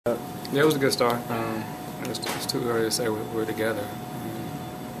Yeah, it was a good start. It's too early to say we're together.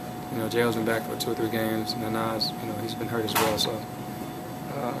 Jay's been back for 2 or 3 games, and Nas, he's been hurt as well. So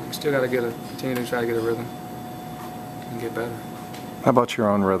we still got to continue to try to get a rhythm and get better. How about your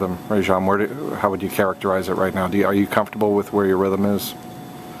own rhythm, Rajon? How would you characterize it right now? Are you comfortable with where your rhythm is?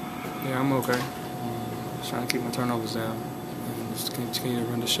 Yeah, I'm okay. Just trying to keep my turnovers down and just continue to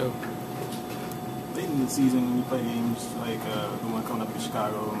run the show. Late in the season, when you play games like the one coming up in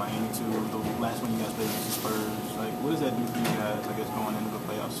Chicago, Miami too, the last one you guys played was the Spurs. Like, what does that do for you guys, I guess, going into the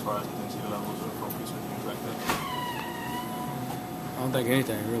playoffs as far as intensity levels or focus or things like that? I don't think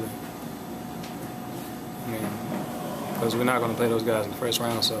anything, really. Because we're not going to play those guys in the first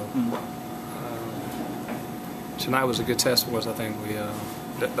round, so tonight was a good test for us. I think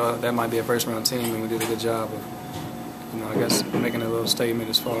that might be a first-round team, and we did a good job of, I guess, making a little statement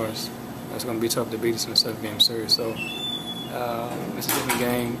as far as it's going to be tough to beat us in a 7-game series. So it's a different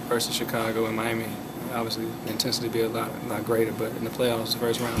game versus Chicago and Miami. Obviously, the intensity will be a lot greater, but in the playoffs, the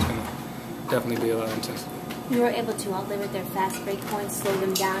first round is going to definitely be a lot of intensity. You were able to outlimit their fast break points, slow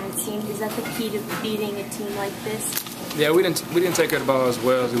them down, it seemed. Is that the key to beating a team like this? Yeah, we didn't take care of the ball as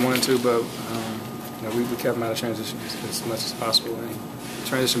well as we wanted to, but we kept them out of transition as much as possible. And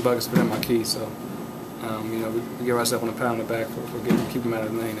transition buckets have been my key, so we give ourselves on a pat on the back for keeping them out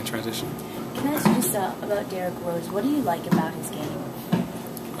of the lane and transition. Can I ask you just about Derrick Rose? What do you like about his game?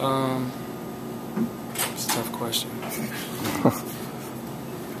 It's a tough question. I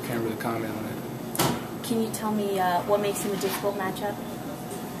can't really comment on it. Can you tell me what makes him a difficult matchup?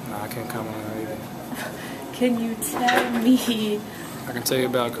 No, I can't comment on that either. Can you tell me? I can tell you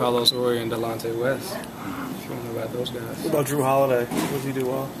about Carlos Roy and Delonte West, if you want to know about those guys. What about Jrue Holiday? What does he do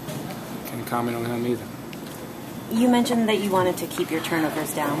well? Can't comment on him either. You mentioned that you wanted to keep your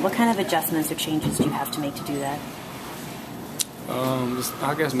turnovers down. What kind of adjustments or changes do you have to make to do that?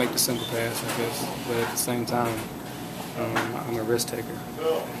 I guess make the simple pass, I guess. But at the same time, I'm a risk taker.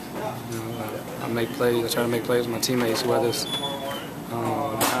 I make plays. I try to make plays with my teammates, whether it's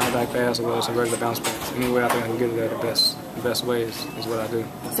high back pass or whether it's a regular bounce pass. Any way I think I can get it there, the best way is what I do.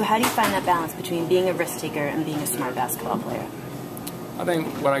 So how do you find that balance between being a risk taker and being a smart basketball player? I think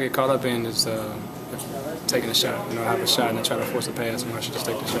what I get caught up in is taking a shot. I have a shot and I try to force a pass, and I should just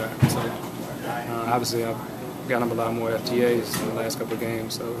take the shot. So obviously I've gotten up a lot more FGAs in the last couple of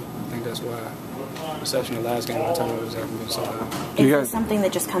games, so I think that's why reception in the last game, my turnovers haven't been so high. Is it something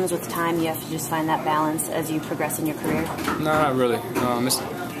that just comes with time? You have to just find that balance as you progress in your career? No, not really.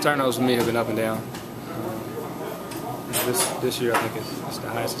 Turnovers for me have been up and down. This year I think it's the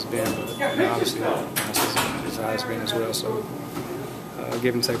highest it's been, but obviously it's the highest it's been as well. So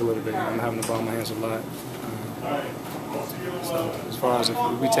give and take a little bit. I'm having the ball in my hands a lot. So as far as if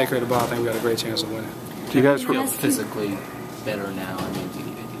we take care of the ball, I think we got a great chance of winning. Do you guys feel physically better now? I mean, do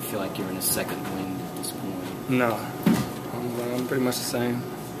you feel like you're in a second wind at this point? No, I'm pretty much the same.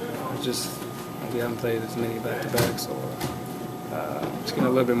 We haven't played as many back-to-backs, so just getting a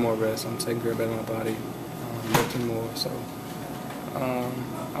little bit more rest. I'm taking care of better of my body, lifting more. So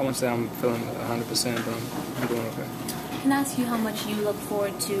I wouldn't say I'm feeling 100%, but I'm doing okay. Can I ask you how much you look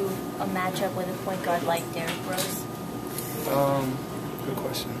forward to a matchup with a point guard like Derrick Rose? Good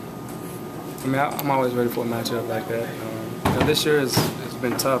question. I mean, I'm always ready for a matchup like that. This year has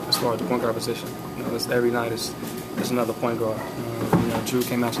been tough as far as the point guard position. Every night is another point guard. Jrue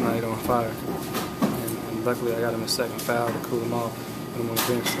came out tonight on fire, and luckily I got him a second foul to cool him off, put him on the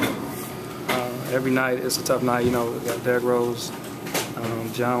bench. So, every night it's a tough night. We got Derrick Rose,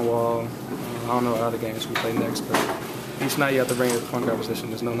 John Wall. I don't know what other games we play next, but each night you have to bring the point guard position.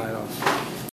 There's no night off.